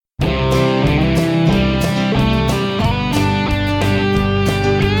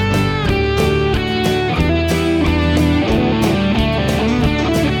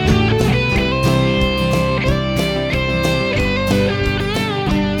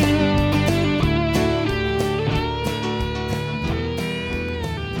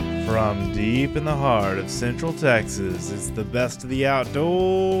Deep in the heart of Central Texas, it's the Best of the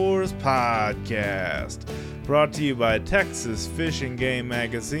Outdoors podcast. Brought to you by Texas Fish and Game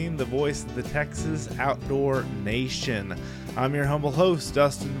Magazine, the voice of the Texas outdoor nation. I'm your humble host,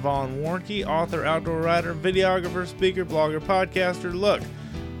 Dustin Vaughn Warnke, author, outdoor writer, videographer, speaker, blogger, podcaster. Look,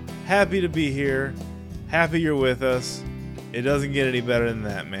 happy to be here. Happy you're with us. It doesn't get any better than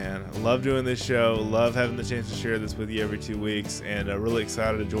that, man. I love doing this show. Love having the chance to share this with you every 2 weeks. And really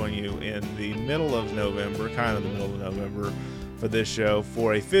excited to join you in the middle of November, kind of the middle of November, for this show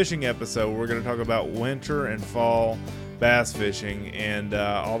for a fishing episode. We're going to talk about winter and fall bass fishing and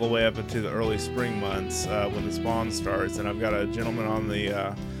all the way up into the early spring months when the spawn starts. And I've got a gentleman on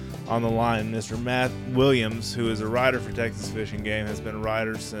the line, Mr. Matt Williams, who is a writer for Texas Fish and Game, has been a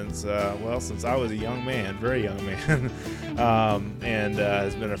writer since I was a young man, very young man, and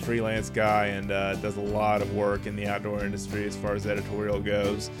has been a freelance guy and does a lot of work in the outdoor industry as far as editorial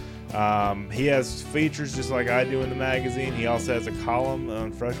goes. He has features just like I do in the magazine. He also has a column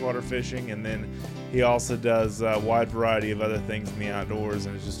on freshwater fishing, and then he also does a wide variety of other things in the outdoors,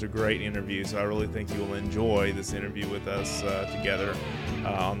 and it's just a great interview. So I really think you will enjoy this interview with us together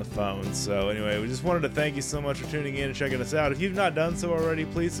on the phone. So anyway, we just wanted to thank you so much for tuning in and checking us out. If you've not done so already,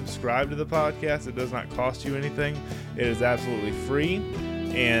 please subscribe to the podcast. It does not cost you anything. It is absolutely free.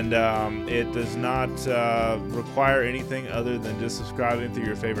 And it does not require anything other than just subscribing through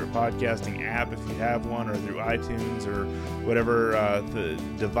your favorite podcasting app if you have one, or through iTunes or whatever the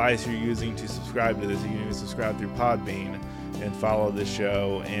device you're using to subscribe to this. You can even subscribe through Podbean and follow the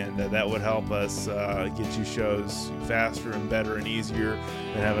show, and that would help us get you shows faster and better and easier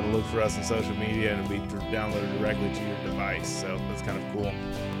than having to look for us on social media, and it'll be downloaded directly to your device. So that's kind of cool.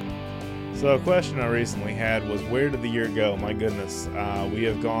 So a question I recently had was, where did the year go? My goodness, we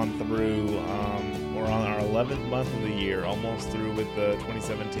have gone through, we're on our 11th month of the year, almost through with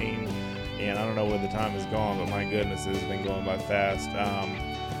 2017, and I don't know where the time has gone, but my goodness, it has been going by fast.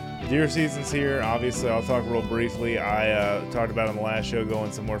 Deer season's here. Obviously, I'll talk real briefly. I talked about on the last show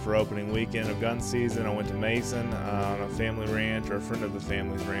going somewhere for opening weekend of gun season. I went to Mason on a family ranch, or a friend of the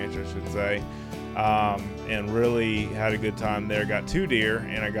family's ranch, I should say. And really had a good time there. Got 2 deer,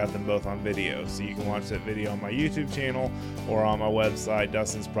 and I got them both on video. So you can watch that video on my YouTube channel or on my website,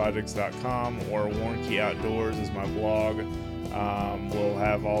 dustinsprojects.com, or Warnke Outdoors is my blog. We'll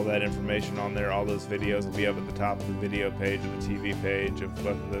have all that information on there. All those videos will be up at the top of the video page or the TV page of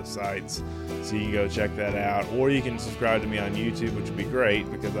both of those sites. So you can go check that out. Or you can subscribe to me on YouTube, which would be great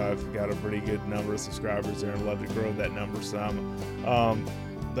because I've got a pretty good number of subscribers there and love to grow that number some.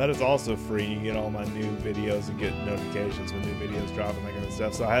 That is also free. You can get all my new videos and get notifications when new videos drop and that kind of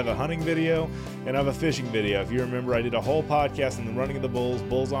stuff. So I have a hunting video and I have a fishing video. If you remember, I did a whole podcast on the running of the bulls,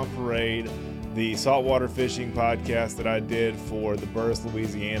 bulls on parade, the saltwater fishing podcast that I did for the Burris,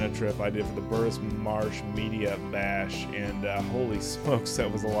 Louisiana trip. I did for the Burris Marsh Media Bash, and holy smokes, that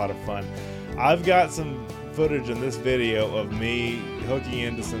was a lot of fun. I've got some footage in this video of me hooking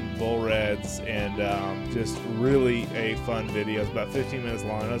into some bull reds, and just really a fun video. It's about 15 minutes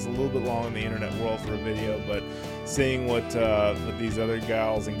long. It's a little bit long in the internet world for a video, but seeing what these other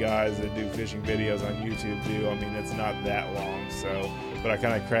gals and guys that do fishing videos on YouTube do, I mean, it's not that long. So, but I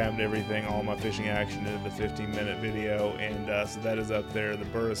kind of crammed everything, all my fishing action, into the 15-minute video, and so that is up there, the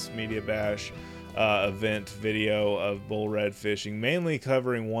Burris Media Bash event video of bull red fishing, mainly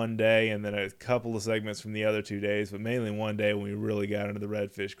covering one day and then a couple of segments from the other 2 days, but mainly one day when we really got into the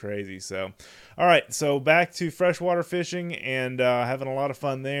redfish crazy. So, all right, so back to freshwater fishing and having a lot of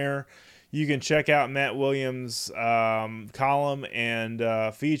fun there. You can check out Matt Williams' column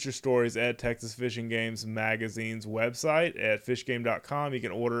and feature stories at Texas Fish and Game's magazine's website at fishgame.com. You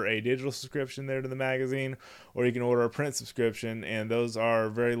can order a digital subscription there to the magazine, or you can order a print subscription, and those are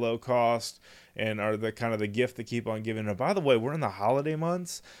very low cost and are the kind of the gift that keep on giving. And by the way, we're in the holiday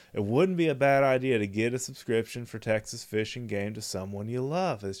months. It wouldn't be a bad idea to get a subscription for Texas Fish and Game to someone you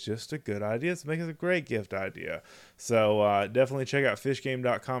love. It's just a good idea. It's making a great gift idea. So definitely check out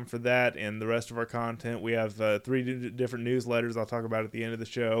fishgame.com for that and the rest of our content. We have 3 different newsletters I'll talk about at the end of the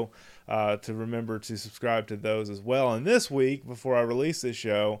show to remember to subscribe to those as well. And this week, before I release this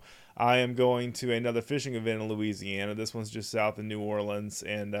show, I am going to another fishing event in Louisiana. This one's just south of New Orleans,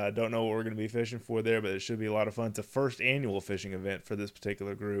 and I don't know what we're going to be fishing for there, but it should be a lot of fun. It's the first annual fishing event for this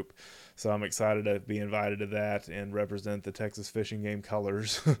particular group, so I'm excited to be invited to that and represent the Texas Fish and Game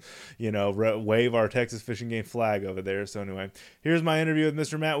colors, wave our Texas Fish and Game flag over there. So anyway, here's my interview with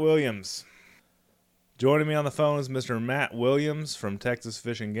Mr. Matt Williams. Joining me on the phone is Mr. Matt Williams from Texas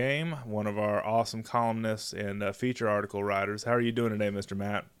Fish and Game, one of our awesome columnists and feature article writers. How are you doing today, Mr.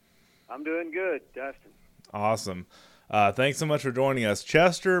 Matt? I'm doing good, Dustin. Awesome. Thanks so much for joining us.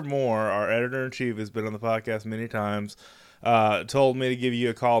 Chester Moore, our editor-in-chief, has been on the podcast many times. Told me to give you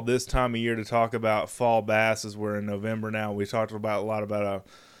a call this time of year to talk about fall bass, as we're in November now. We talked about a lot about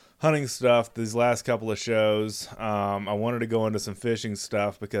hunting stuff these last couple of shows. I wanted to go into some fishing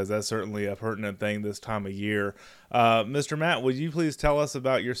stuff because that's certainly a pertinent thing this time of year. Mr. Matt, would you please tell us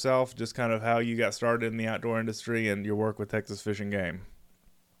about yourself, just kind of how you got started in the outdoor industry and your work with Texas Fish and Game?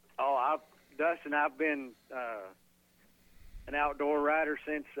 Dustin, I've been an outdoor writer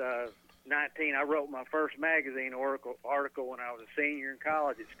since 19. I wrote my first magazine article when I was a senior in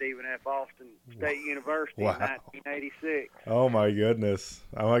college at Stephen F. Austin State University in 1986. Oh my goodness!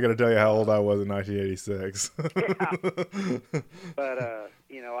 I'm not going to tell you how old I was in 1986. Yeah. But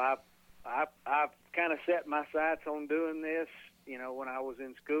I've kind of set my sights on doing this. When I was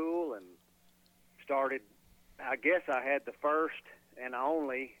in school and started. I guess I had the first and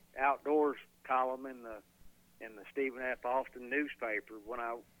only outdoors column in the Stephen F. Austin newspaper when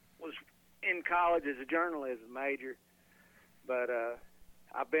I was in college as a journalism major, but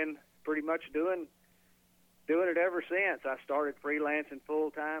I've been pretty much doing it ever since. I started freelancing full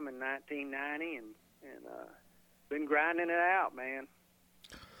time in 1990, and been grinding it out, man.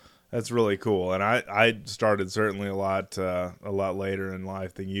 That's really cool, and I started certainly a lot later in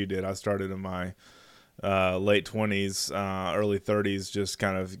life than you did. I started in my late 20s, early 30s, just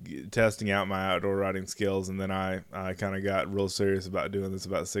kind of testing out my outdoor writing skills. And then I kind of got real serious about doing this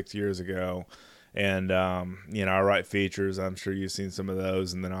about 6 years ago. And, I write features. I'm sure you've seen some of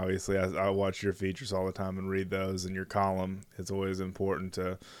those. And then obviously I watch your features all the time and read those. And your column, it's always important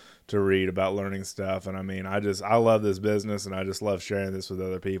to read about learning stuff. And I mean, I love this business, and I just love sharing this with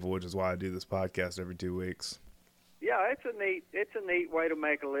other people, which is why I do this podcast every 2 weeks. Yeah, it's a neat way to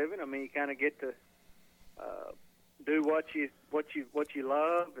make a living. I mean, you kind of get to do what you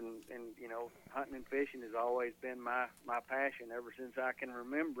love, and hunting and fishing has always been my passion ever since I can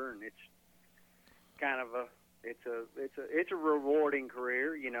remember, and it's kind of a rewarding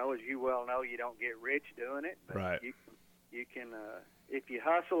career. As you well know, you don't get rich doing it, but right. You can if you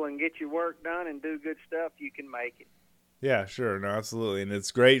hustle and get your work done and do good stuff, you can make it. Yeah, sure. No, absolutely. And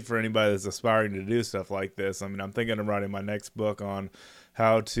it's great for anybody that's aspiring to do stuff like this. I mean, I'm thinking of writing my next book on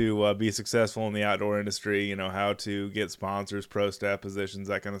how to be successful in the outdoor industry, how to get sponsors, pro staff positions,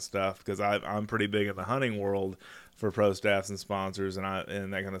 that kind of stuff, because I'm pretty big in the hunting world for pro staffs and sponsors and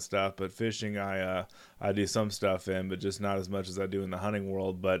that kind of stuff. But fishing, I do some stuff in, but just not as much as I do in the hunting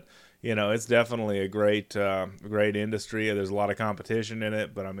world. But it's definitely a great industry. There's a lot of competition in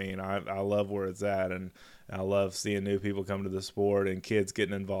it, but I mean, I love where it's at, and I love seeing new people come to the sport and kids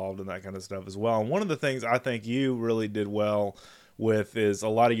getting involved and that kind of stuff as well. And one of the things I think you really did well with is a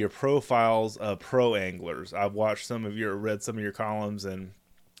lot of your profiles of pro anglers. I've watched read some of your columns and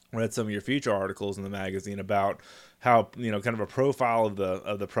read some of your feature articles in the magazine about how, kind of a profile of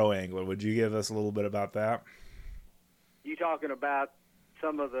the pro angler. Would you give us a little bit about that? You talking about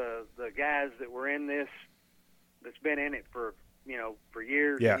some of the guys that were in this, that's been in it for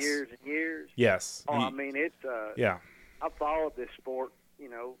years yes. and years and years? Yes. Oh, I mean, it's yeah. I've followed this sport,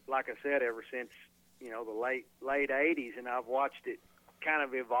 like I said, ever since the late 80s, and I've watched it kind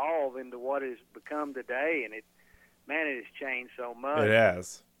of evolve into what it's become today, and it has changed so much. It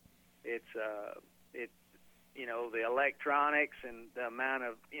has. It's the electronics and the amount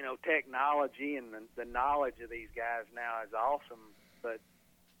of technology and the knowledge of these guys now is awesome. But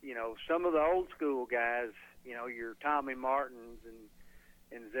some of the old school guys, your Tommy Martins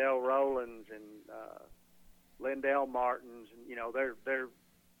and Zell Rowlands and Lindell Martins, and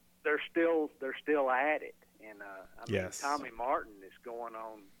they're still at it. And I mean, yes. Tommy Martin is going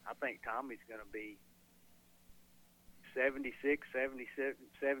on. I think Tommy's going to be 76,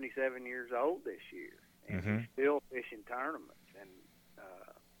 77 years old this year, and he's still fishing tournaments. And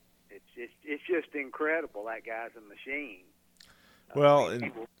it's just incredible. That guy's a machine. Well,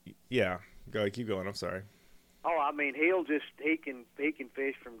 yeah. Go ahead, keep going. I'm sorry. Oh, I mean, he can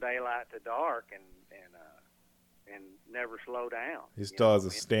fish from daylight to dark and never slow down. He still has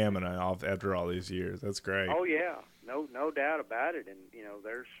a stamina after all these years. That's great. Oh yeah, no doubt about it. And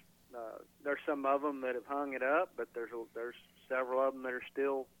there's some of them that have hung it up, but there's several of them that are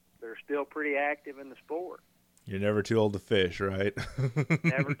still pretty active in the sport. You're never too old to fish, right?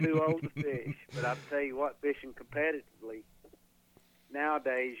 Never too old to fish. But I'll tell you what, fishing competitively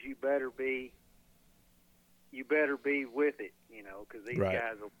nowadays, you better be with it, because these right.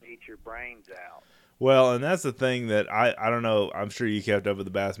 guys will beat your brains out. Well, and that's the thing that I don't know. I'm sure you kept up with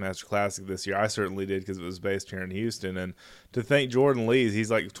the Bassmaster Classic this year. I certainly did because it was based here in Houston. And to think Jordan Lee's, he's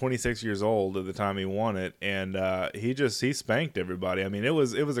like 26 years old at the time he won it, and he spanked everybody. I mean, it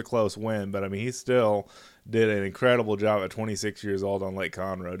was a close win, but I mean, he still did an incredible job at 26 years old on Lake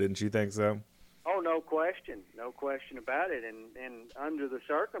Conroe. Didn't you think so? Oh, no question about it. And under the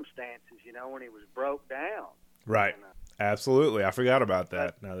circumstances, when he was broke down, right? And, absolutely, I forgot about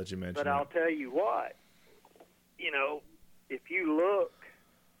that. Now that you mentioned it. But I'll tell you what, if you look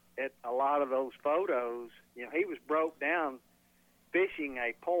at a lot of those photos, he was broke down fishing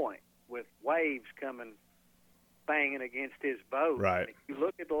a point with waves coming banging against his boat. Right. And if you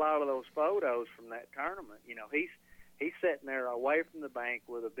look at a lot of those photos from that tournament, he's sitting there away from the bank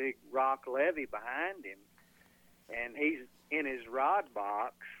with a big rock levee behind him, and he's in his rod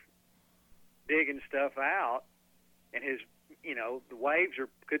box digging stuff out, and his the waves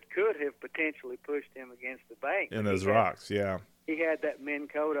could have potentially pushed him against the bank. In those rocks, yeah. He had that Minn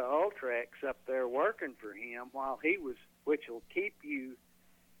Kota Ultrex up there working for him while he was, which will keep you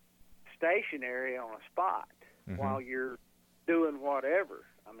stationary on a spot while you're doing whatever.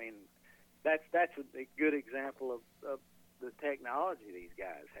 I mean, that's a good example of the technology these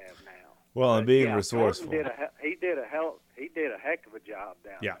guys have now. Well, and being resourceful. He did a heck of a job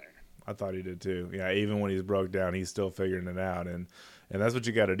down there. I thought he did too. Yeah, even when he's broke down, he's still figuring it out, and that's what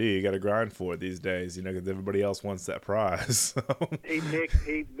you got to do. You got to grind for it these days, because everybody else wants that prize. So. He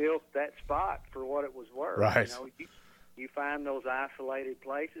milked that spot for what it was worth. Right. You find those isolated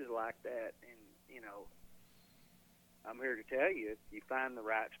places like that, and I'm here to tell you, if you find the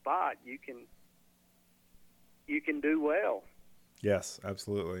right spot, you can do well. Yes,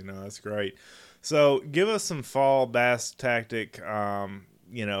 absolutely. No, that's great. So, give us some fall bass tactic.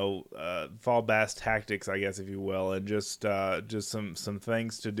 Fall bass tactics, I guess, if you will, and just some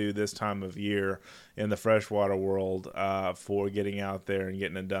things to do this time of year in the freshwater world for getting out there and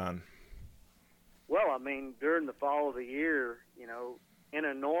getting it done. Well, I mean, during the fall of the year, in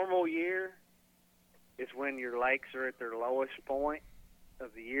a normal year, it's when your lakes are at their lowest point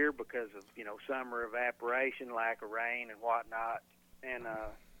of the year because of, summer evaporation, lack of rain and whatnot. And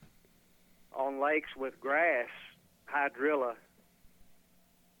on lakes with grass, Hydrilla,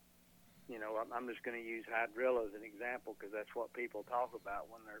 I'm just going to use Hydrilla as an example because that's what people talk about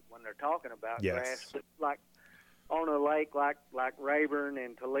when they're talking about grass. But like on a lake like Rayburn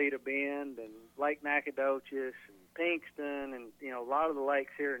and Toledo Bend and Lake Nacogdoches and Pinkston and a lot of the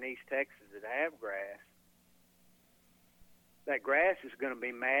lakes here in East Texas that have grass, that grass is going to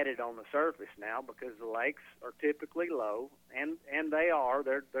be matted on the surface now because the lakes are typically low, and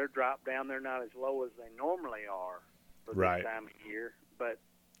they're dropped down. They're not as low as they normally are for this time of year, but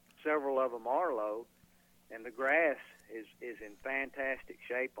several of them are low, and the grass is in fantastic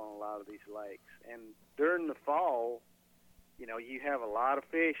shape on a lot of these lakes. And during the fall, you have a lot of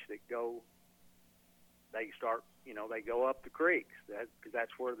fish that go up the creeks. Because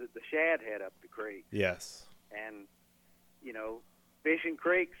that's where the shad head up the creek. Yes. And fishing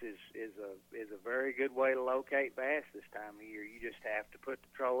creeks is a very good way to locate bass this time of year. You just have to put the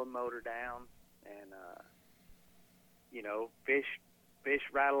trolling motor down and fish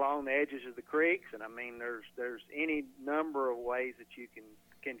right along the edges of the creeks. And I mean, there's any number of ways that you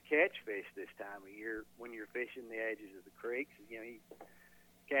can catch fish this time of year when you're fishing the edges of the creeks. You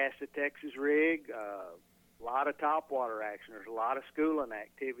cast a Texas rig, a lot of topwater action. There's a lot of schooling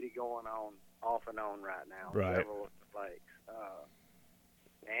activity going on off and on right now. Right. Several of the lakes.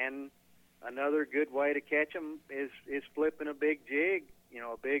 And another good way to catch them is flipping a big jig,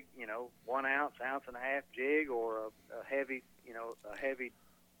 a big, 1 ounce, ounce and a half jig, or a heavy,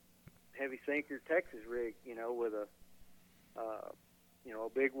 heavy sinker Texas rig, with a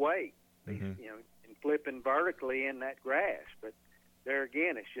big weight, and flipping vertically in that grass. But there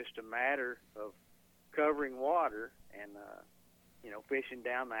again, it's just a matter of covering water and, fishing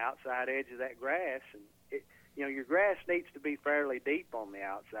down the outside edge of that grass. And your grass needs to be fairly deep on the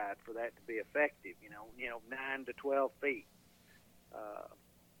outside for that to be effective. 9 to 12 feet,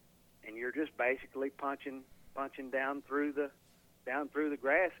 and you're just basically punching down through the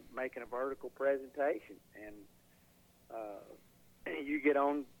grass, making a vertical presentation. And you get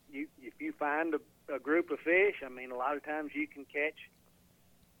on. If you find a group of fish, I mean, a lot of times you can catch.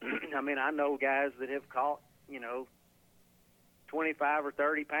 I mean, I know guys that have caught 25 or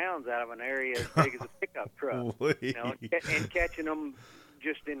 30 pounds out of an area as big as a pickup truck, and catching them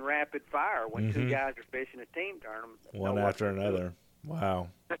just in rapid fire when two guys are fishing a team tournament. One after another. Wow.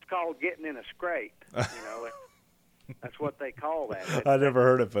 That's called getting in a scrape, That's what they call that. I never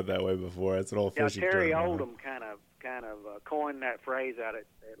heard it put that way before. It's an old fishing term. Terry Oldham kind of coined that phrase out at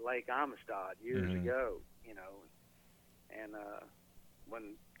Lake Amistad years ago, you know, and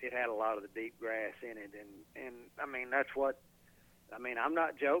when it had a lot of the deep grass in it, and I mean that's what I mean. I'm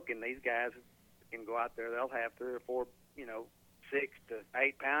not joking. These guys can go out there. They'll have 3 or 4, you know, 6 to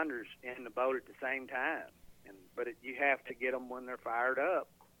 8 pounders in the boat at the same time, but you have to get them when they're fired up.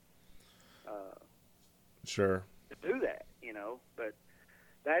 Sure. To do that, you know, but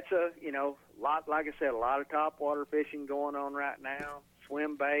that's lot, like I said, a lot of topwater fishing going on right now.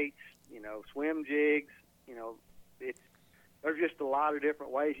 Swim baits, you know, swim jigs, you know, there's just a lot of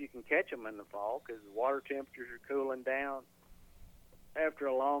different ways you can catch them in the fall because the water temperatures are cooling down. After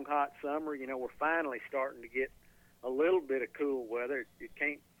a long hot summer, you know, we're finally starting to get a little bit of cool weather.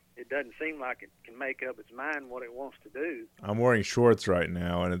 It doesn't seem like it can make up its mind what it wants to do. I'm wearing shorts right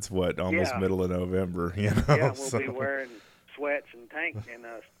now, and it's almost middle of November. You know, yeah, we'll be wearing sweats and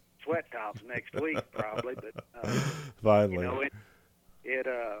sweat tops next week probably. But finally, you know,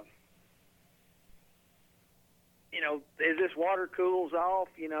 you know, as this water cools off,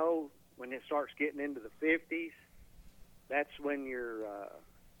 you know, when it starts getting into the 50s, that's when you're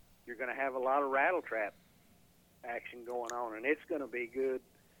going to have a lot of rattle trap action going on, and it's going to be good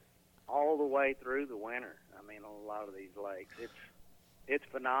all the way through the winter. I mean, on a lot of these lakes, it's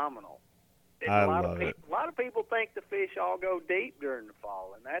phenomenal. I love it. A lot of people think the fish all go deep during the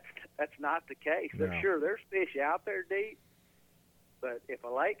fall, and that's not the case. No. Sure, there's fish out there deep, but if a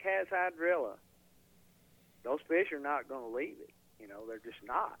lake has hydrilla, those fish are not going to leave it. You know, they're just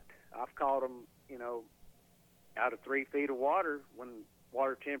not. I've caught them, you know, out of 3 feet of water when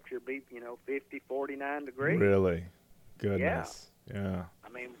water temperature be, you know, 50, 49 degrees. Really? Goodness. Yeah. I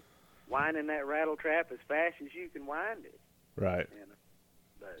mean, winding that rattle trap as fast as you can wind it. Right.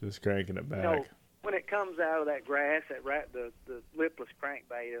 But, just cranking it back. You know, when it comes out of that grass, the lipless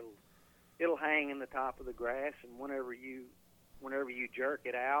crankbait, it'll hang in the top of the grass, and whenever you jerk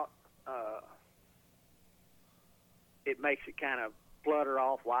it out, it makes it kind of flutter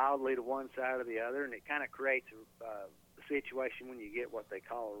off wildly to one side or the other, and it kind of creates a situation when you get what they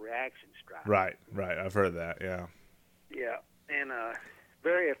call a reaction strike. Right. I've heard that, yeah. Yeah, and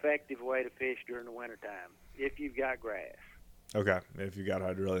very effective way to fish during the wintertime if you've got grass. Okay, if you got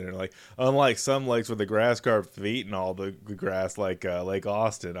hydrilla in there. Like, unlike some lakes with the grass carp eating all the grass, like Lake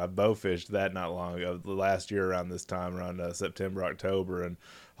Austin, I bow fished that not long ago, last year around this time, around September, October, and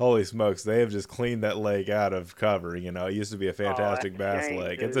holy smokes, they have just cleaned that lake out of cover. You know, it used to be a fantastic bass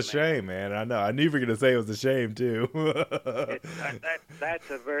lake. It's a shame, man. I know. I knew you were going to say it was a shame, too. That's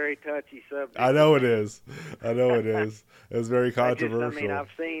a very touchy subject. I know it is. It was very controversial. I mean, I've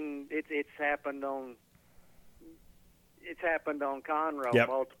seen it's happened on... It's happened on Conroe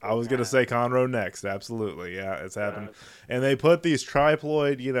multiple I was going to say Conroe next. Absolutely. Yeah, it's happened. And they put these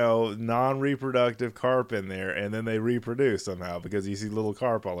triploid, you know, non-reproductive carp in there, and then they reproduce somehow because you see little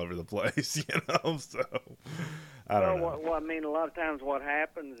carp all over the place, you know? So, I don't know. Well, I mean, a lot of times what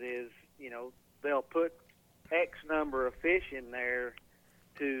happens is, you know, they'll put X number of fish in there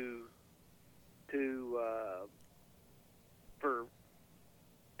for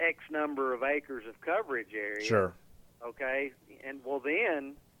X number of acres of coverage area. Sure. Okay, and well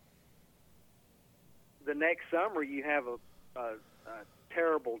then, the next summer you have a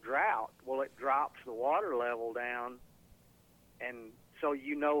terrible drought. Well, it drops the water level down, and so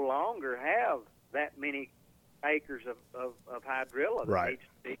you no longer have that many acres of hydrilla that needs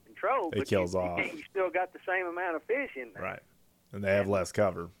to be controlled. It kills off. You still got the same amount of fish in there. Right, and they have less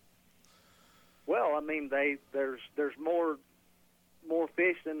cover. Well, I mean, there's more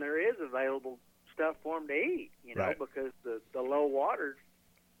fish than there is available stuff for them to eat, you know, because the low water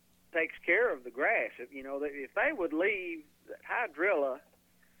takes care of the grass. You know, if they would leave hydrilla,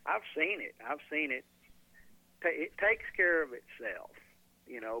 I've seen it. It takes care of itself,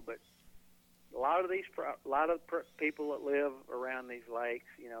 you know. But a lot of people that live around these lakes,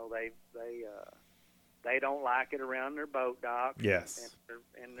 you know, they don't like it around their boat docks. Yes.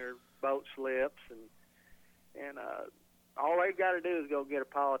 And their boat slips, and all they've got to do is go get a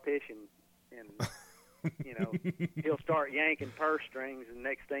politician. And, you know, he'll start yanking purse strings, and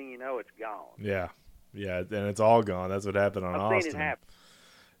next thing you know, it's gone. Yeah, and it's all gone. That's what happened on Austin. I've seen it happen.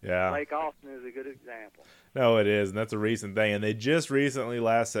 Yeah. Lake Austin is a good example. No, it is, and that's a recent thing. And they just recently,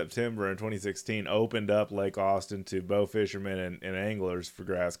 last September in 2016, opened up Lake Austin to bow fishermen and anglers for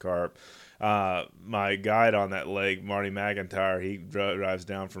grass carp. My guide on that lake, Marty McIntyre, he drives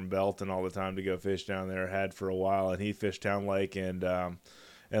down from Belton all the time to go fish down there, had for a while, and he fished Town Lake and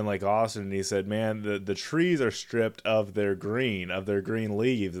in Lake Austin, and he said, man, the trees are stripped of their green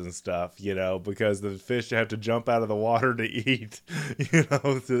leaves and stuff, because the fish have to jump out of the water to eat,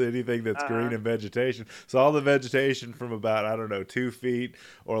 to anything that's green and vegetation. So all the vegetation from about, I don't know, 2 feet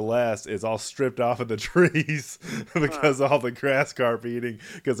or less is all stripped off of the trees because of all the grass carp eating,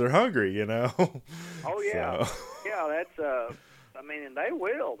 because they're hungry, Oh yeah. So. Yeah, that's I mean, and they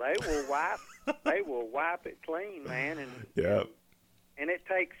will wipe it clean, man, and it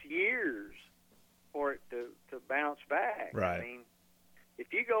takes years for it to bounce back. Right. I mean,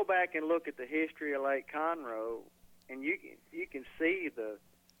 if you go back and look at the history of Lake Conroe, and you can see the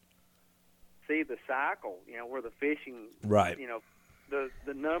cycle, where the fishing, right,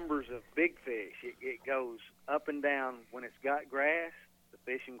 the numbers of big fish, it goes up and down. When it's got grass, the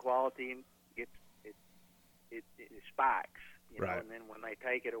fishing quality it spikes, right. And then when they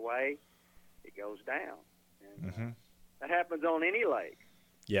take it away, it goes down. And that happens on any lake.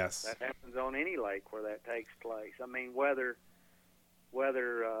 Yes. That happens on any lake where that takes place. I mean, whether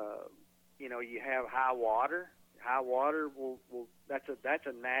you have high water will that's a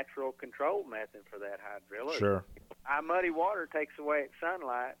natural control method for that hydrilla. Sure. High muddy water takes away its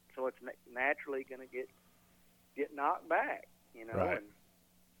sunlight, so it's naturally going to get knocked back, Right.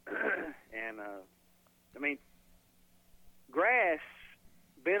 And I mean, grass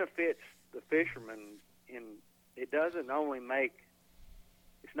benefits the fishermen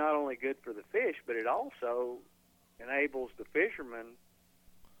it's not only good for the fish, but it also enables the fishermen.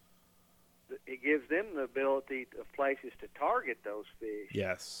 It gives them the ability of places to target those fish.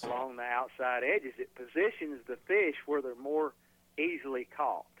 Yes. Along the outside edges. It positions the fish where they're more easily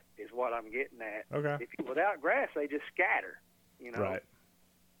caught, is what I'm getting at. Okay. Without grass, they just scatter, Right.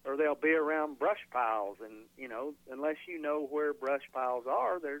 Or they'll be around brush piles, and unless you know where brush piles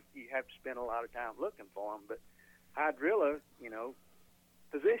are, you have to spend a lot of time looking for them. But hydrilla,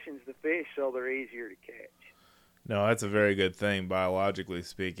 positions the fish so they're easier to catch. No, that's a very good thing, biologically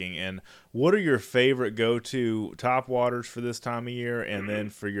speaking. And what are your favorite go-to top waters for this time of year, and then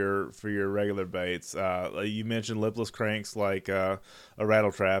for your regular baits? You mentioned lipless cranks like a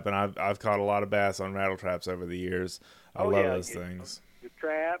rattle trap, and I've caught a lot of bass on rattle traps over the years. I love those things. Your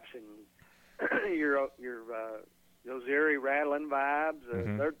traps and your those eerie rattling vibes.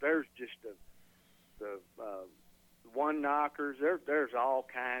 There's just the one knockers. There's all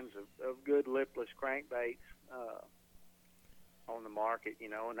kinds of good lipless crankbaits on the market,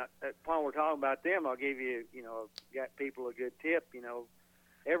 and while we're talking about them, I'll give you, got people a good tip.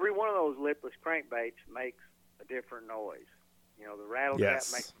 Every one of those lipless crankbaits makes a different noise. The rattle trap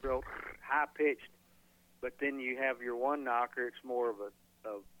makes a real high pitched, but then you have your one knocker. It's more of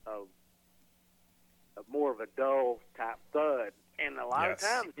a dull type thud. And a lot of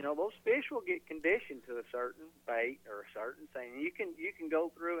times, those fish will get conditioned to a certain bait or a certain thing. You can go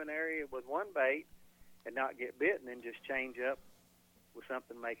through an area with one bait and not get bit, and then just change up with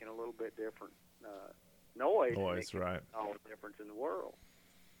something making a little bit different noise. Right. All the difference in the world.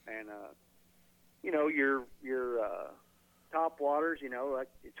 And your top waters, like,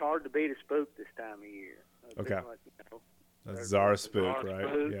 it's hard to beat a spook this time of year. Okay. Like, that's Zara spook, Zara right?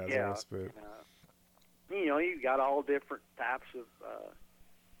 Spook. Yeah, Zara spook. You've got all different types of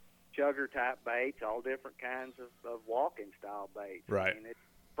chugger type baits, all different kinds of walking style baits. Right. I mean,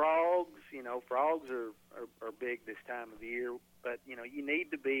 frogs, frogs are big this time of the year, but you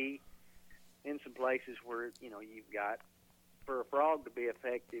need to be in some places where you've got, for a frog to be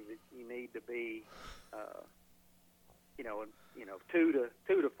effective, you need to be 2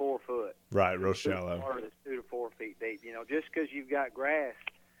 to 4 foot. Right, real shallow. Water that's 2 to 4 feet deep. Just because you've got grass,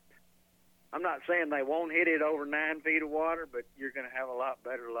 I'm not saying they won't hit it over 9 feet of water, but you're going to have a lot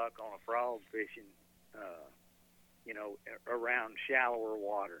better luck on a frog fishing, around shallower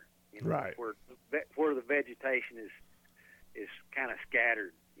water. Right. Where the vegetation is kind of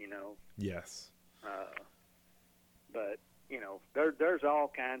scattered. Yes. But there's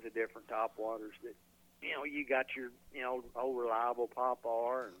all kinds of different top waters that you got your old reliable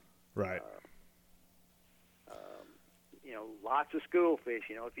Pop-R and right. Lots of school fish.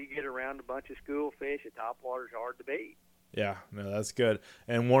 If you get around a bunch of school fish, a top water's hard to beat. Yeah, no, that's good.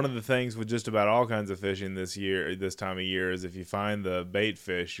 And one of the things with just about all kinds of fishing this time of year, is if you find the bait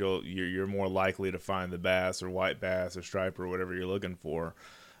fish, you're more likely to find the bass or white bass or striper or whatever you're looking for.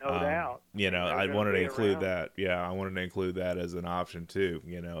 No doubt. I wanted to include that. Yeah, I wanted to include that as an option too.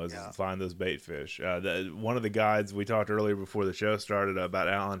 Find those bait fish. One of the guides we talked earlier before the show started about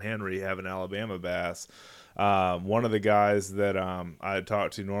Alan Henry having Alabama bass. One of the guys that I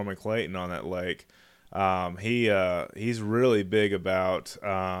talked to, Norman Clayton, on that lake, he's really big about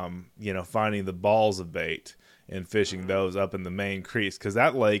finding the balls of bait. and fishing those up in the main creeks, because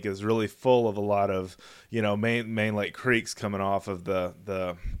that lake is really full of a lot of, main lake creeks coming off of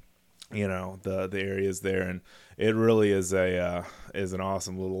the areas there, and it really is is an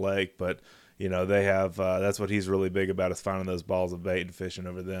awesome little lake. But they have that's what he's really big about, is finding those balls of bait and fishing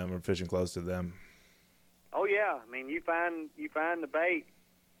over them, or fishing close to them. Oh yeah, I mean, you find the bait,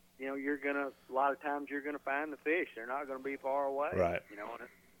 a lot of times you're gonna find the fish. They're not gonna be far away. Right. And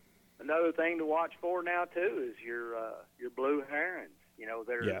another thing to watch for now too is your blue herons.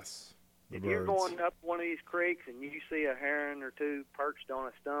 Yes. If you're going up one of these creeks and you see a heron or two perched on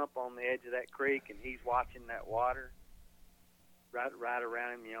a stump on the edge of that creek, and he's watching that water right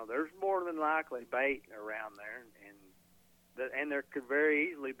around him, there's more than likely bait around there, and there could very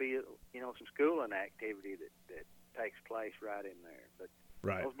easily be some schooling activity that takes place right in there. But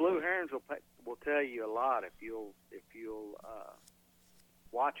right. Those blue herons will tell you a lot if you'll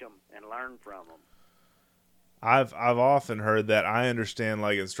watch them and learn from them. I've often heard that. I understand,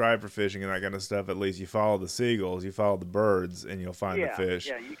 like in striper fishing and that kind of stuff, at least you follow the seagulls, you follow the birds, and you'll find the fish.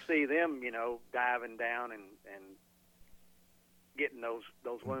 Yeah, you see them, diving down and getting those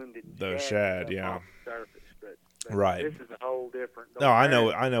wounded shad, off the surface. But right. This is a whole different. No, I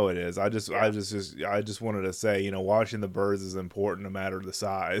know it is. I just wanted to say, watching the birds is important, no matter the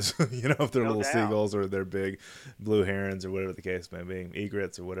size. If they're little seagulls or they're big blue herons or whatever the case may be,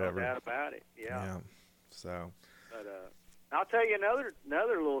 egrets or whatever. No doubt about it. Yeah. So. But I'll tell you another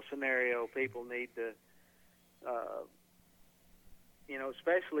little scenario people need to,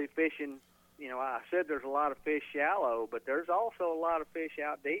 especially fishing. I said there's a lot of fish shallow, but there's also a lot of fish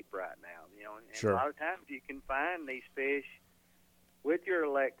out deep right now. And sure. A lot of times you can find these fish with your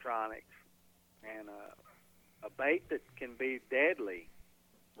electronics, and a bait that can be deadly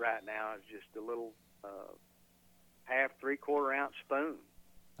right now is just a little half 3/4 ounce spoon.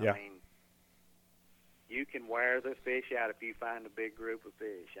 Yeah. I mean, you can wear the fish out if you find a big group of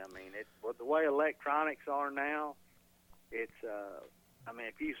fish. I mean, the way electronics are now, it's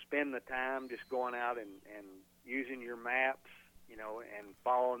if you spend the time just going out and using your maps, and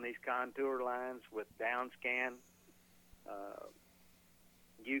following these contour lines with downscan,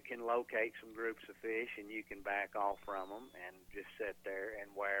 you can locate some groups of fish, and you can back off from them and just sit there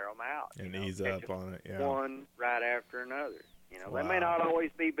and wear them out. And ease up on it, yeah. One right after another. Wow. They may not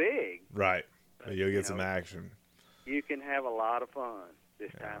always be big. Right. But you'll get some action. You can have a lot of fun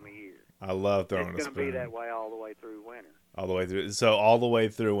this time of year. I love throwing a spoon. It's going to be that way all the way through winter. All the way through. So all the way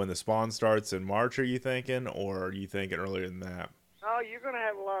through when the spawn starts in March, are you thinking, or are you thinking earlier than that? Oh, you're going to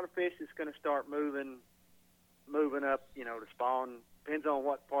have a lot of fish that's going to start moving up, to spawn. Depends on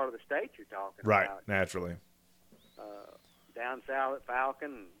what part of the state you're talking right, about. Right, naturally. Down south at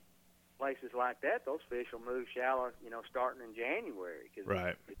Falcon and places like that, those fish will move shallow, starting in January, because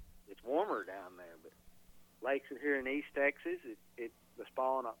right. It's warmer down there. But lakes here in East Texas, the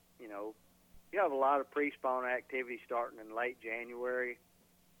spawn, you have a lot of pre-spawn activity starting in late January,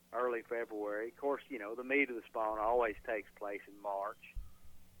 early February. Of course, the meat of the spawn always takes place in March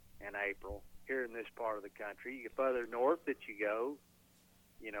and April here in this part of the country. You get further north that you go,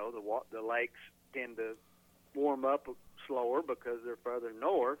 the lakes tend to warm up slower because they're further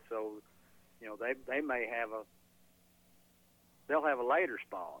north. So, they may have they'll have a later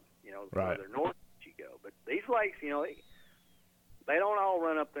spawn, the right. further north that you go. But these lakes, they don't all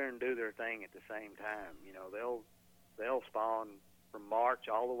run up there and do their thing at the same time. They'll spawn from March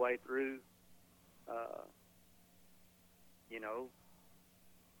all the way through,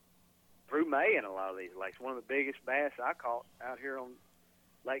 through May in a lot of these lakes. One of the biggest bass I caught out here on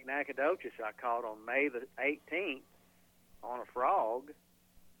Lake Nacogdoches, I caught on May the 18th on a frog,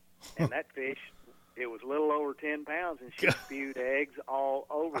 and that fish, it was a little over 10 pounds, and she spewed eggs all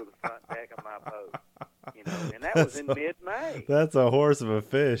over the front deck of my boat. And that was in mid-May. That's a horse of a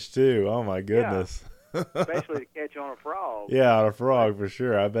fish, too. Oh, my goodness. Yeah. Especially to catch on a frog. Yeah, on a frog, for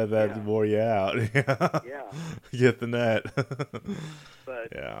sure. I bet that wore you out. Yeah. Get the net. But,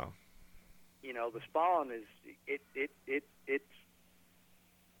 yeah. The spawn is, it's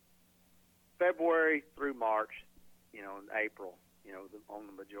February through March, and April, on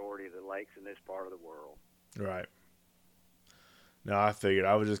the majority of the lakes in this part of the world. Right. No, I figured.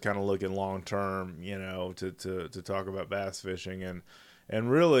 I was just kind of looking long term, to talk about bass fishing,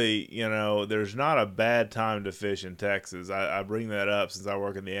 and really, there's not a bad time to fish in Texas. I bring that up since I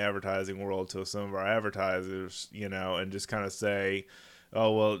work in the advertising world to some of our advertisers, and just kind of say,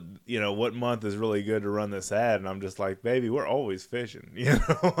 oh, well, what month is really good to run this ad? And I'm just like, baby, we're always fishing.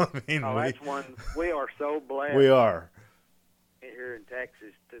 I mean, that's one. We are so blessed. We are. Here in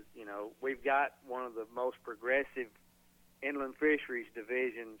Texas, we've got one of the most progressive inland fisheries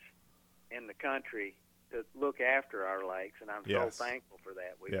divisions in the country, to look after our lakes, and I'm Yes. so thankful for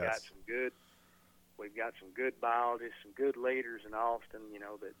that. We've Yes. got some good biologists, some good leaders in Austin.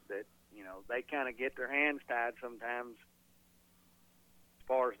 That they kind of get their hands tied sometimes as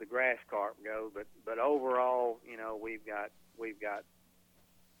far as the grass carp go, but overall, we've got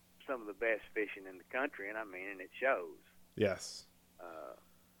some of the best fishing in the country, and it shows. Yes.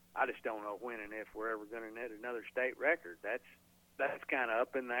 I just don't know when and if we're ever going to net another state record. That's kind of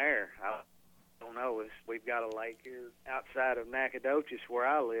up in the air. I don't know. We've got a lake here outside of Nacogdoches where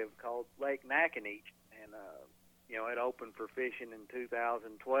I live called Lake Nacogdoches, and it opened for fishing in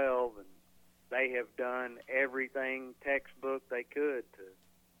 2012, and they have done everything textbook they could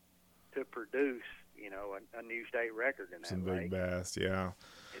to produce a new state record in that Some lake. big bass, yeah.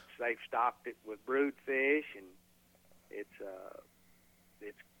 They've stocked it with brood fish, and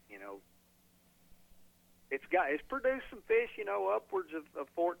it's produced some fish, upwards of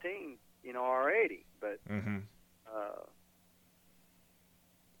 14, already. But Mm-hmm.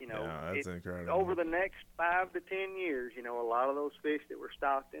 Yeah, that's incredible. Over the next 5 to 10 years, a lot of those fish that were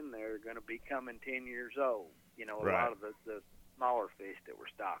stocked in there are going to be coming 10 years old. A Right. lot of the smaller fish that were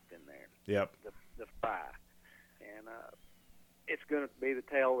stocked in there. Yep. The fry. And it's going to be the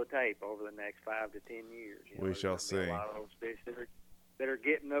tail of the tape over the next 5 to 10 years. We shall There's gonna be see. a lot of those fish that are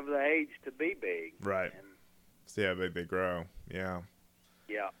getting of the age to be big. Right. And, See how big they grow. Yeah.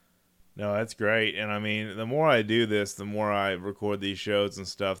 yeah. No, that's great. And the more I do this, the more I record these shows and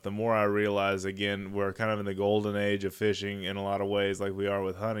stuff, the more I realize, again, we're kind of in the golden age of fishing in a lot of ways, like we are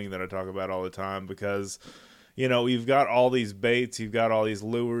with hunting that I talk about all the time, because, you've got all these baits, you've got all these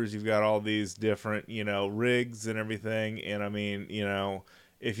lures, you've got all these different, rigs and everything. And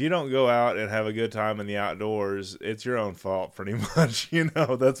if you don't go out and have a good time in the outdoors, it's your own fault pretty much.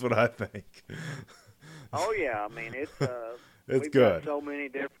 That's what I think. Oh, yeah. It's it's we've good. got so many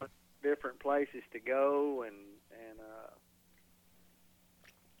different places to go, and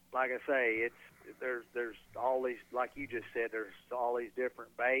like I say, there's all these, like you just said, there's all these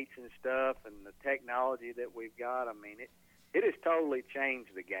different baits and stuff, and the technology that we've got. It has totally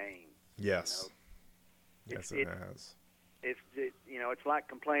changed the game. Yes. Yes, it has. It's like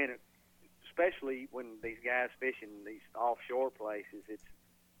complaining, especially when these guys fishing these offshore places.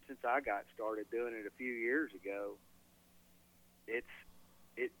 Since I got started doing it a few years ago, it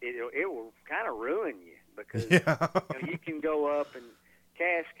will kind of ruin you, because you can go up and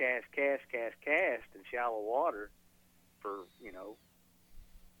cast in shallow water for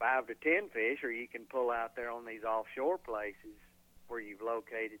 5 to 10 fish, or you can pull out there on these offshore places where you've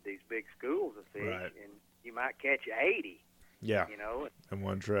located these big schools of fish, Right. and you might catch 80. Yeah. In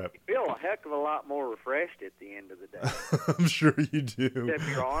one trip. You feel a heck of a lot more refreshed at the end of the day. I'm sure you do. Except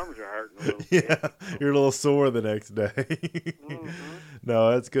your arms are hurting a little Yeah, bit. you're a little sore the next day. Mm-hmm.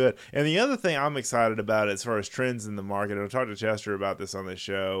 No, that's good. And the other thing I'm excited about as far as trends in the market, and I'll talk to Chester about this on the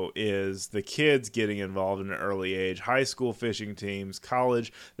show, is the kids getting involved in an early age. High school fishing teams,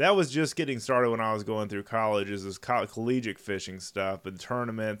 college. That was just getting started when I was going through college, is this collegiate fishing stuff and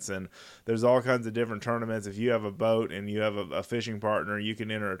tournaments, and there's all kinds of different tournaments. If you have a boat and you have a fishing partner, you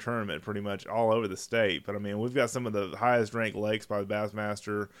can enter a tournament pretty much all over the state. But we've got some of the highest ranked lakes by the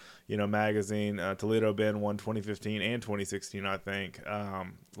Bassmaster, magazine. Toledo Bend won 2015 and 2016, I think,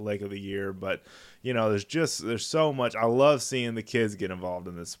 Lake of the Year. But there's so much. I love seeing the kids get involved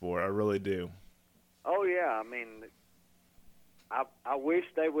in this sport. I really do. Oh yeah, I wish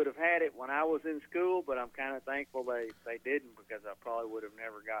they would have had it when I was in school, but I'm kind of thankful they didn't, because I probably would have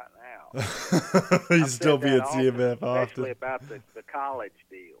never gotten out. You still be at CMF often, especially about the college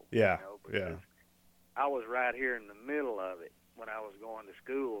deal. Yeah, because I was right here in the middle of it when I was going to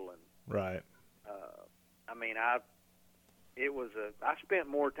school, and right. I spent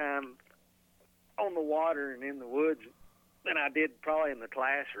more time on the water and in the woods than I did probably in the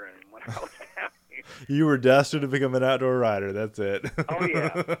classroom when I was down here. You were destined to become an outdoor rider. That's it. Oh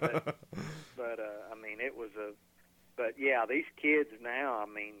yeah, but it was but yeah, these kids now,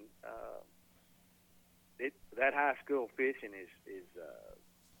 that high school fishing is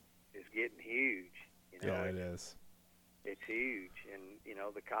getting huge. Yeah, it is. It's huge, and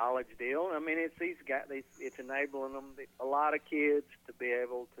the college deal. It's these guys. It's enabling them, a lot of kids, to be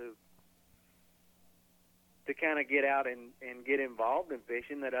able to kind of get out and get involved in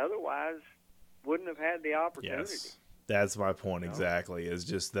fishing that otherwise wouldn't have had the opportunity. Yes. That's my point exactly, is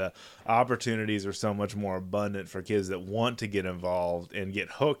just the opportunities are so much more abundant for kids that want to get involved and get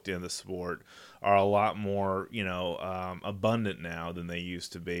hooked in the sport, are a lot more, abundant now than they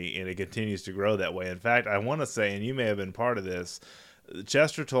used to be, and it continues to grow that way. In fact, I want to say, and you may have been part of this,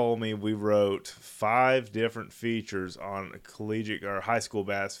 Chester told me we wrote 5 different features on collegiate or high school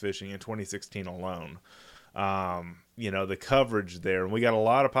bass fishing in 2016 alone. The coverage there, and we got a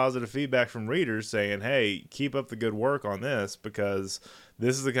lot of positive feedback from readers saying, hey, keep up the good work on this, because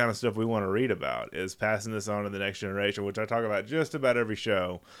this is the kind of stuff we want to read about, is passing this on to the next generation, which I talk about just about every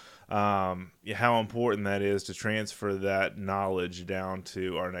show. How important that is to transfer that knowledge down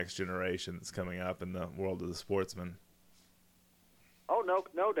to our next generation that's coming up in the world of the sportsman. Oh,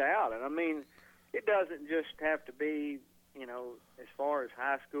 no doubt. And I mean, it doesn't just have to be, as far as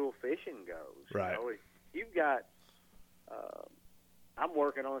high school fishing goes. Right. You've got, I'm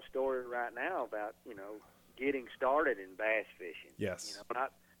working on a story right now about, getting started in bass fishing. Yes.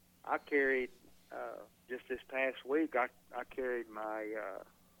 I carried, just this past week, I carried my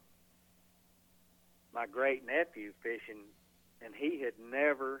great nephew fishing, and he's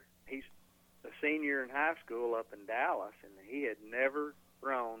a senior in high school up in Dallas, and he had never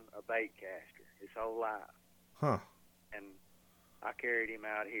thrown a bait caster his whole life. Huh. And I carried him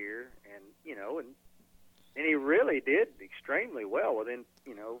out here, and and he really did extremely well. Within,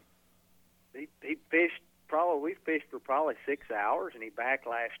 he fished we fished for probably 6 hours, and he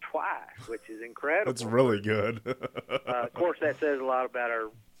backlashed twice, which is incredible. That's really good. Of course, that says a lot about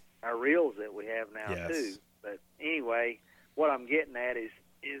our reels that we have now, yes. too. But anyway, what I'm getting at is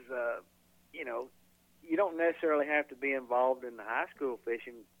you don't necessarily have to be involved in the high school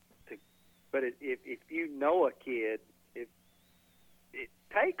fishing, but if you know a kid,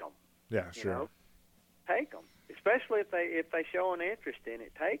 take them. Yeah, sure. Take them, especially if they show an interest in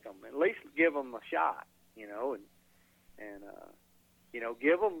it. Take them, at least give them a shot.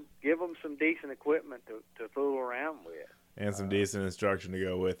 Give them some decent equipment to fool around with, and some decent instruction to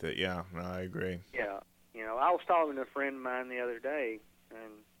go with it. Yeah, no, I agree. Yeah, I was talking to a friend of mine the other day,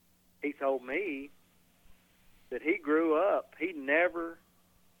 and he told me that he grew up. He never,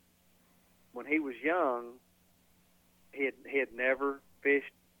 when he was young, he had never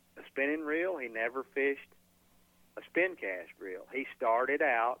fished a spinning reel. He never fished a spin cast reel. He started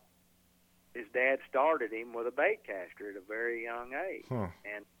out. His dad started him with a bait caster at a very young age,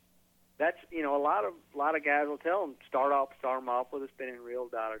 and that's a lot of guys will tell him start them off with a spinning reel.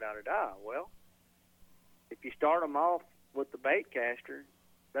 Well, if you start them off with the bait caster,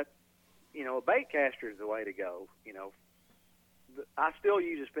 a bait caster is the way to go. I still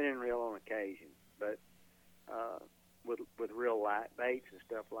use a spinning reel on occasion, but with real light baits and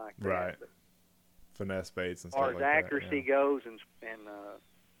stuff like that. Right. But finesse baits and stuff like that. As far as accuracy goes and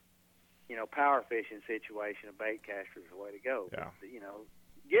power fishing situation, a bait caster is the way to go. Yeah. But,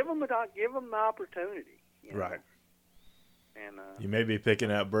 give them the opportunity. Right. And you may be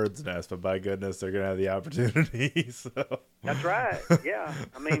picking out birds' nests, but by goodness, they're going to have the opportunity. So. That's right. Yeah.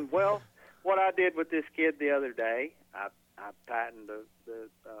 I mean, well, what I did with this kid the other day, I tightened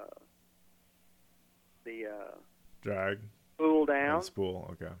the drag spool down. And spool,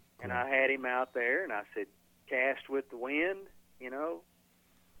 okay. Cool. And I had him out there, and I said, cast with the wind,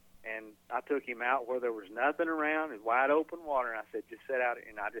 And I took him out where there was nothing around, in wide open water, and I said, just sit out,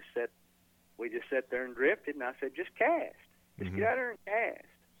 and we just sat there and drifted, and I said, just cast. Just get out there and cast.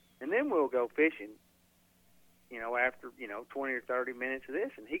 And then we'll go fishing, after, 20 or 30 minutes of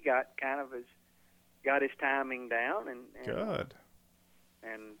this, and he got got his timing down, and good.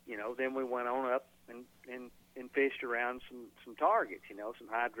 And, then we went on up and fished around some targets, some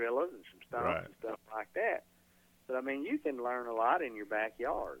hydrillas and some stumps and stuff like that. But, I mean, you can learn a lot in your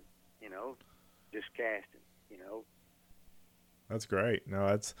backyard, just casting, That's great.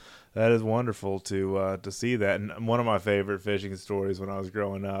 No, that is wonderful to see that. And one of my favorite fishing stories when I was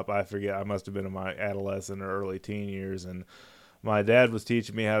growing up, I forget, I must have been in my adolescent or early teen years, and my dad was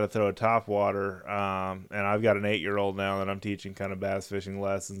teaching me how to throw a topwater, and I've got an 8-year-old now that I'm teaching kind of bass fishing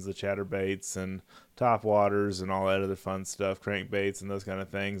lessons, the chatterbaits and topwaters and all that other fun stuff, crankbaits and those kind of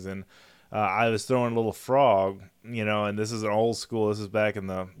things. And I was throwing a little frog, and this is an old school, this is back in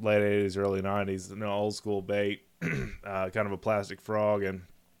the late 80s, early 90s, an old school bait, kind of a plastic frog, and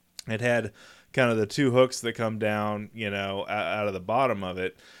it had kind of the 2 hooks that come down, out of the bottom of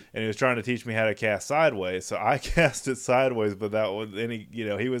it, and he was trying to teach me how to cast sideways. So I cast it sideways, but that was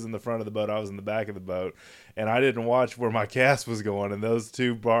he was in the front of the boat, I was in the back of the boat, and I didn't watch where my cast was going, and those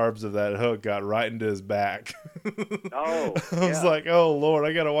 2 barbs of that hook got right into his back. Oh, I was like, oh Lord,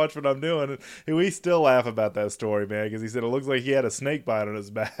 I gotta watch what I'm doing. And we still laugh about that story, man, because he said it looks like he had a snake bite on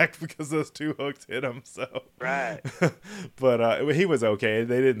his back because those 2 hooks hit him. So right. But he was okay.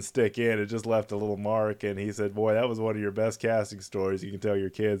 They didn't stick in. It just left a little mark. And he said, boy, that was one of your best casting stories you can tell your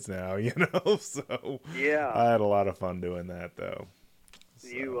kids now, So yeah, I had a lot of fun doing that, though.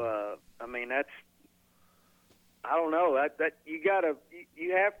 So. I mean, I don't know that you gotta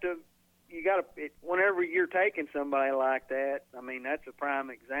whenever you're taking somebody like that. I mean, that's a prime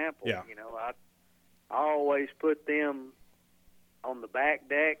example. Yeah. I always put them on the back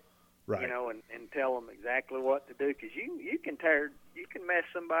deck, Right. and tell them exactly what to do, because you can mess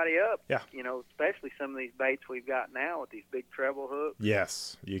somebody up. Yeah. Especially some of these baits we've got now with these big treble hooks.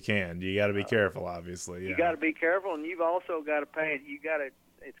 Yes, you can. You got to be careful, obviously. Yeah. You got to be careful, and you've also got to pay.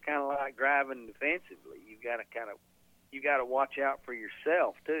 It's kind of like driving defensively. You got to watch out for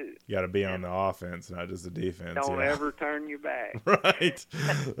yourself too. You got to be on the offense, not just the defense. Don't ever turn your back. Right.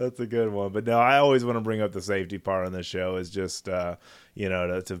 That's a good one. But no, I always want to bring up the safety part on the show is just, to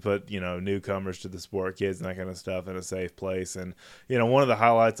put, newcomers to the sport, kids and that kind of stuff in a safe place. And, one of the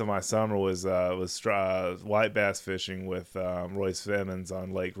highlights of my summer was white bass fishing with Royce Simmons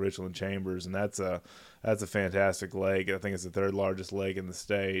on Lake Richland Chambers. And that's a fantastic lake. I think it's the third largest lake in the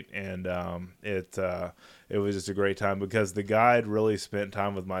state. And it was just a great time because the guide really spent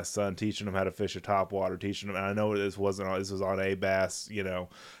time with my son teaching him how to fish a topwater, teaching him. And I know this was on a bass,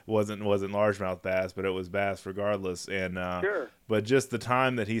 wasn't largemouth bass, but it was bass regardless. And sure. But just the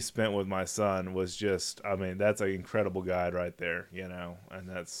time that he spent with my son was just, I mean, that's an incredible guide right there, and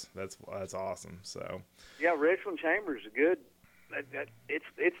that's awesome. So yeah, Richland Chambers is good.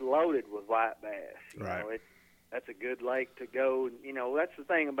 It's loaded with white bass. Right. That's a good lake to go. That's the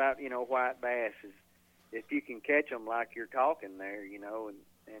thing about white bass is if you can catch them like you're talking there,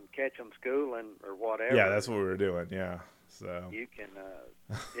 and catch them schooling or whatever. Yeah, that's what we were doing. Yeah, so you can.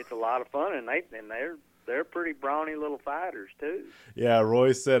 It's a lot of fun, and they're pretty brawny little fighters too. Yeah,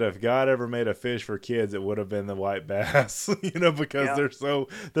 Roy said if God ever made a fish for kids, it would have been the white bass. Because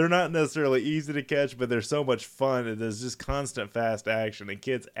they're not necessarily easy to catch, but they're so much fun. And there's just constant fast action, and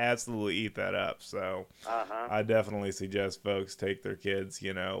kids absolutely eat that up. So I definitely suggest folks take their kids,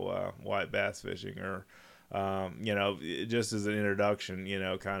 white bass fishing or. Just as an introduction,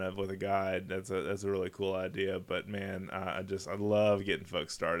 kind of with a guide, that's a really cool idea. But man, I love getting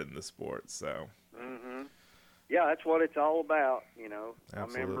folks started in the sport. So. Mm-hmm. Yeah, that's what it's all about. Absolutely. I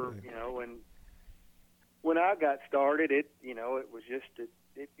remember, when I got started, it was just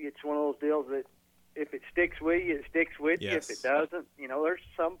it's one of those deals that if it sticks with you, it sticks with yes. you. If it doesn't, there's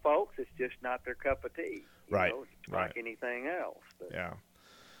some folks it's just not their cup of tea. Right. Right. Like anything else. But yeah.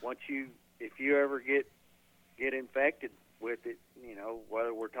 If you ever get infected with it,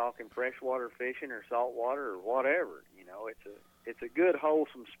 whether we're talking freshwater fishing or saltwater or whatever, it's a good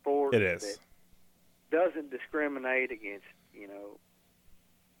wholesome sport. It is. That doesn't discriminate against,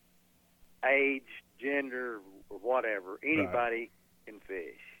 age, gender, or whatever. Anybody can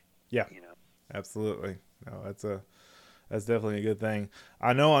fish. Yeah. Absolutely. No, that's definitely a good thing.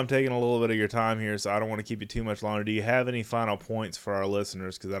 I know I'm taking a little bit of your time here, so I don't want to keep you too much longer. Do you have any final points for our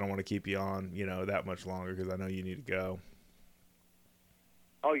listeners? Because I don't want to keep you on, that much longer because I know you need to go.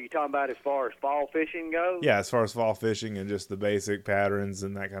 Oh, you talking about as far as fall fishing goes? Yeah, as far as fall fishing and just the basic patterns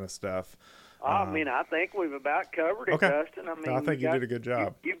and that kind of stuff. I think we've about covered it, okay. Dustin. I think you did a good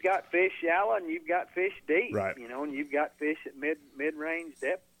job. You've got fish shallow and you've got fish deep, right. And you've got fish at mid-range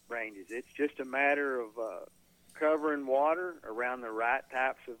depth ranges. It's just a matter of covering water around the right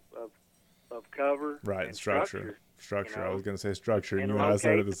types of cover. Right, and structure. I was going to say structure, and you and I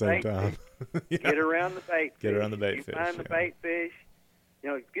said it at the same time. Yeah. Get around the bait fish. Get around the bait fish. Find the bait fish.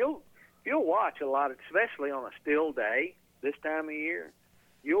 If you'll watch a lot, especially on a still day this time of year,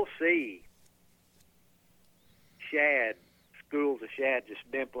 you'll see schools of shad just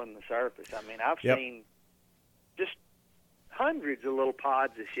dimpling the surface. I mean, I've seen just hundreds of little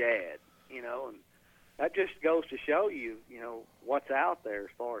pods of shad, and that just goes to show you, what's out there as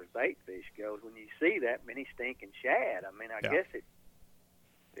far as bait fish goes. When you see that many stinking shad, I mean, I guess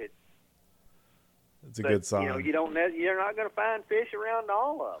it's a good sign. You're not going to find fish around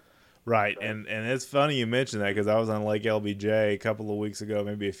all of them. Right, so. And it's funny you mentioned that because I was on Lake LBJ a couple of weeks ago,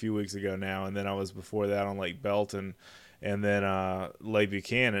 maybe a few weeks ago now, and then I was before that on Lake Belton, and then Lake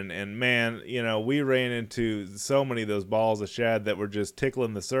Buchanan. And man, we ran into so many of those balls of shad that were just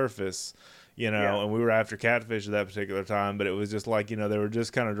tickling the surface, and we were after catfish at that particular time, but it was just like, they were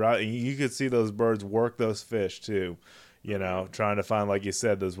just kind of dry. And you could see those birds work those fish too, trying to find, like you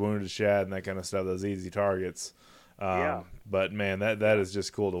said, those wounded shad and that kind of stuff, those easy targets. But man, that is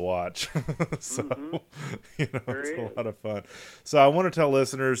just cool to watch. So, it's a lot of fun. So I want to tell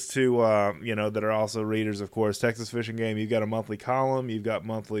listeners to, that are also readers, of course, Texas Fishing Game, you've got a monthly column, you've got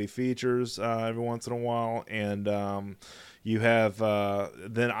monthly features every once in a while, and you have,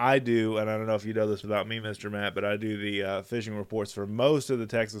 then I do, and I don't know if you know this about me, Mr. Matt, but I do the fishing reports for most of the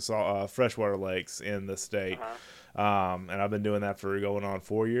Texas freshwater lakes in the state. And I've been doing that for going on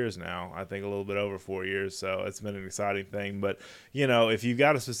 4 years now. I think a little bit over 4 years. So it's been an exciting thing. But, if you've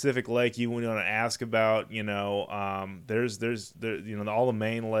got a specific lake you want to ask about, there's all the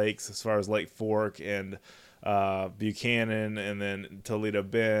main lakes as far as Lake Fork and Buchanan and then Toledo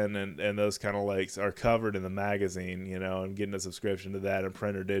Bend and those kind of lakes are covered in the magazine, and getting a subscription to that and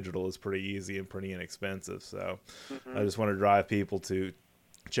print or digital is pretty easy and pretty inexpensive. So I just want to drive people to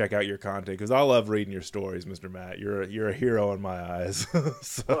check out your content because I love reading your stories, Mr. Matt. You're a hero in my eyes.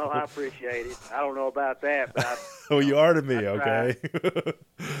 So. Well, I appreciate it. I don't know about that, but well, you are to me, okay?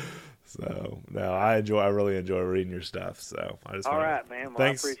 So no, I really enjoy reading your stuff. So I just all right, man. Well,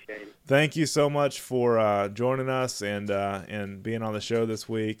 thanks. I appreciate it. Thank you so much for joining us and being on the show this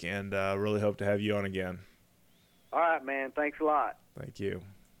week, and really hope to have you on again. All right, man. Thanks a lot. Thank you.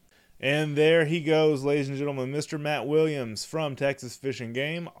 And there he goes, ladies and gentlemen, Mr. Matt Williams from Texas Fish and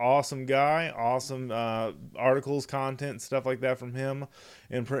Game. Awesome guy, awesome articles, content, stuff like that from him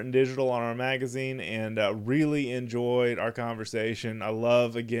in print and digital on our magazine, and really enjoyed our conversation. I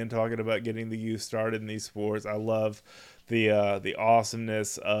love, again, talking about getting the youth started in these sports. I love the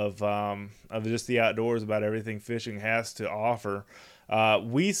awesomeness of just the outdoors, about everything fishing has to offer.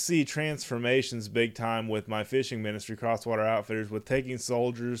 We see transformations big time with my fishing ministry, Crosswater Outfitters, with taking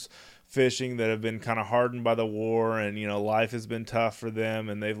soldiers fishing that have been kind of hardened by the war, and life has been tough for them,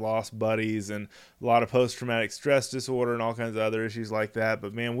 and they've lost buddies and a lot of post-traumatic stress disorder and all kinds of other issues like that.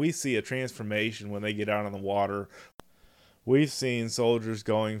 But man, we see a transformation when they get out on the water. We've seen soldiers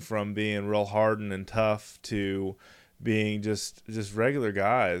going from being real hardened and tough to being just regular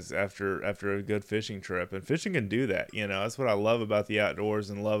guys after a good fishing trip. And fishing can do that. That's what I love about the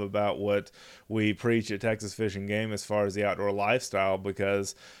outdoors and love about what we preach at Texas Fish and Game as far as the outdoor lifestyle,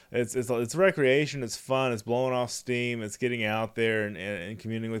 because it's recreation, it's fun, it's blowing off steam, it's getting out there and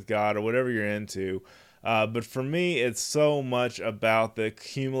communing with God or whatever you're into. But for me, it's so much about the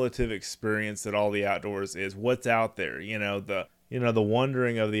cumulative experience that all the outdoors is. What's out there, the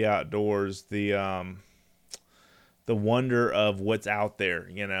wondering of the outdoors, the wonder of what's out there,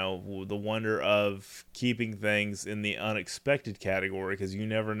 the wonder of keeping things in the unexpected category, because you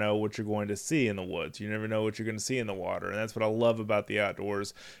never know what you're going to see in the woods. You never know what you're going to see in the water. And that's what I love about the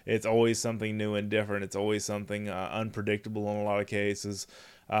outdoors. It's always something new and different. It's always something unpredictable in a lot of cases,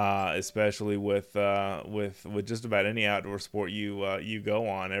 especially with just about any outdoor sport you go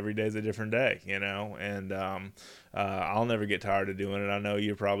on. Every day's a different day, and I'll never get tired of doing it. I know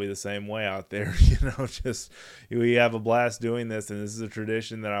you're probably the same way out there. We have a blast doing this, and this is a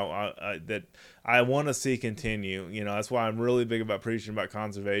tradition that I want to see continue. That's why I'm really big about preaching about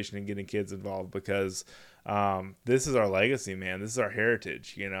conservation and getting kids involved, because this is our legacy, man. This is our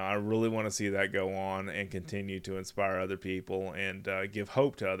heritage. I really want to see that go on and continue to inspire other people and give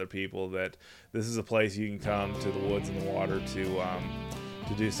hope to other people that this is a place you can come to, the woods and the water, to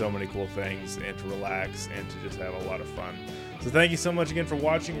do so many cool things and to relax and to just have a lot of fun. So thank you so much again for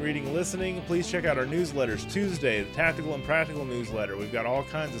watching, reading, listening. Please check out our newsletters. Tuesday, the Tactical and Practical newsletter. We've got all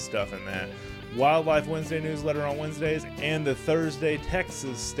kinds of stuff in that. Wildlife Wednesday newsletter on Wednesdays, and the Thursday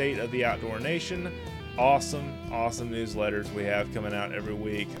Texas State of the Outdoor Nation. Awesome newsletters we have coming out every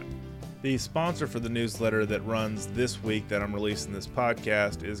week. The sponsor for the newsletter that runs this week that I'm releasing this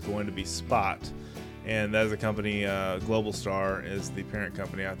podcast is going to be Spot. And that is a company, Global Star is the parent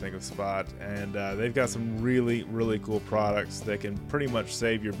company, I think, of Spot. And they've got some really, really cool products that can pretty much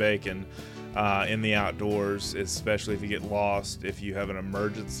save your bacon in the outdoors, especially if you get lost, if you have an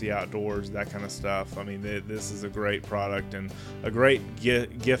emergency outdoors, that kind of stuff. I mean, this is a great product and a great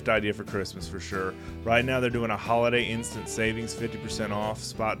gift idea for Christmas for sure. Right now, they're doing a holiday instant savings, 50% off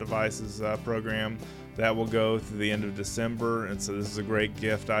Spot devices program. That will go through the end of December, and so this is a great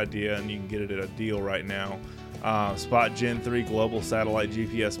gift idea, and you can get it at a deal right now. Spot Gen 3 Global Satellite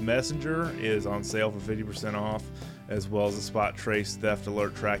GPS Messenger is on sale for 50% off, as well as the Spot Trace Theft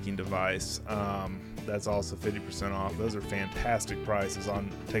Alert Tracking Device. That's also 50% off. Those are fantastic prices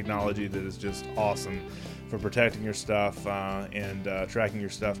on technology that is just awesome for protecting your stuff and tracking your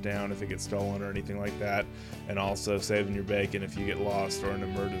stuff down if it gets stolen or anything like that, and also saving your bacon if you get lost or an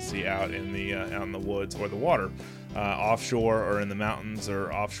emergency out in the woods or the water, offshore or in the mountains,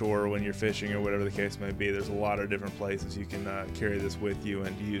 or offshore when you're fishing or whatever the case may be. There's a lot of different places you can carry this with you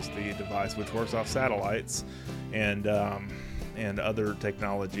and use the device, which works off satellites and other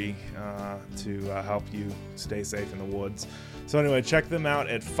technology to help you stay safe in the woods. So anyway, check them out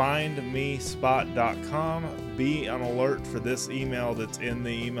at findmespot.com. Be on alert for this email that's in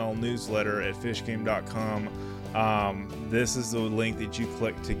the email newsletter at fishgame.com. This is the link that you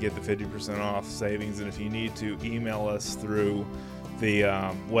click to get the 50% off savings. And if you need to, email us through the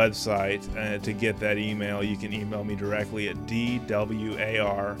website. To get that email, you can email me directly at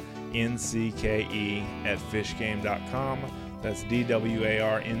dwarncké@fishgame.com. That's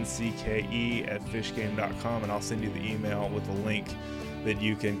dwarncké@fishgame.com, and I'll send you the email with a link that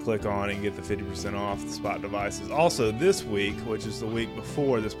you can click on and get the 50% off the spot devices. Also, this week, which is the week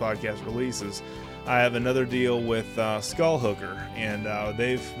before this podcast releases, I have another deal with Skull Hooker, and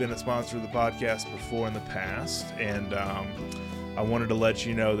they've been a sponsor of the podcast before in the past, and I wanted to let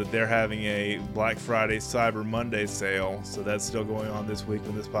you know that they're having a Black Friday Cyber Monday sale, so that's still going on this week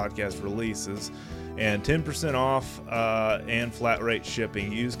when this podcast releases, and 10% off and flat rate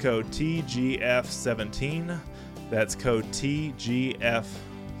shipping. Use code TGF17. That's code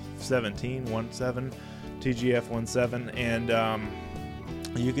TGF17, TGF17, and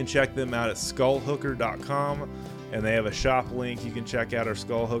you can check them out at skullhooker.com, and they have a shop link. You can check out our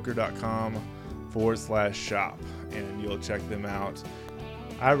skullhooker.com/shop, and you'll check them out.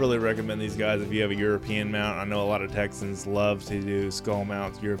 I really recommend these guys if you have a European mount. I know a lot of Texans love to do skull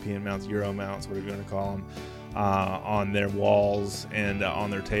mounts, European mounts, Euro mounts, whatever you want to call them, on their walls and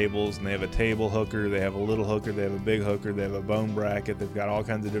on their tables. And they have a table hooker, they have a little hooker, they have a big hooker, they have a bone bracket. They've got all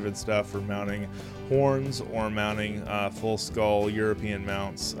kinds of different stuff for mounting horns or mounting full skull European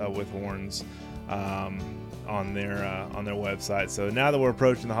mounts with horns on their website. So now that we're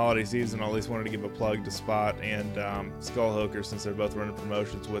approaching the holiday season, I at least wanted to give a plug to Spot and Skull Hooker, since they're both running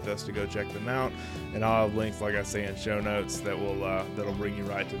promotions with us, to go check them out. And I'll have links, like I say, in show notes that will that'll bring you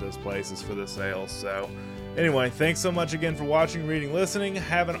right to those places for the sales. So anyway, thanks so much again for watching, reading, listening.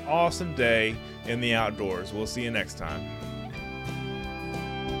 Have an awesome day in the outdoors. We'll see you next time.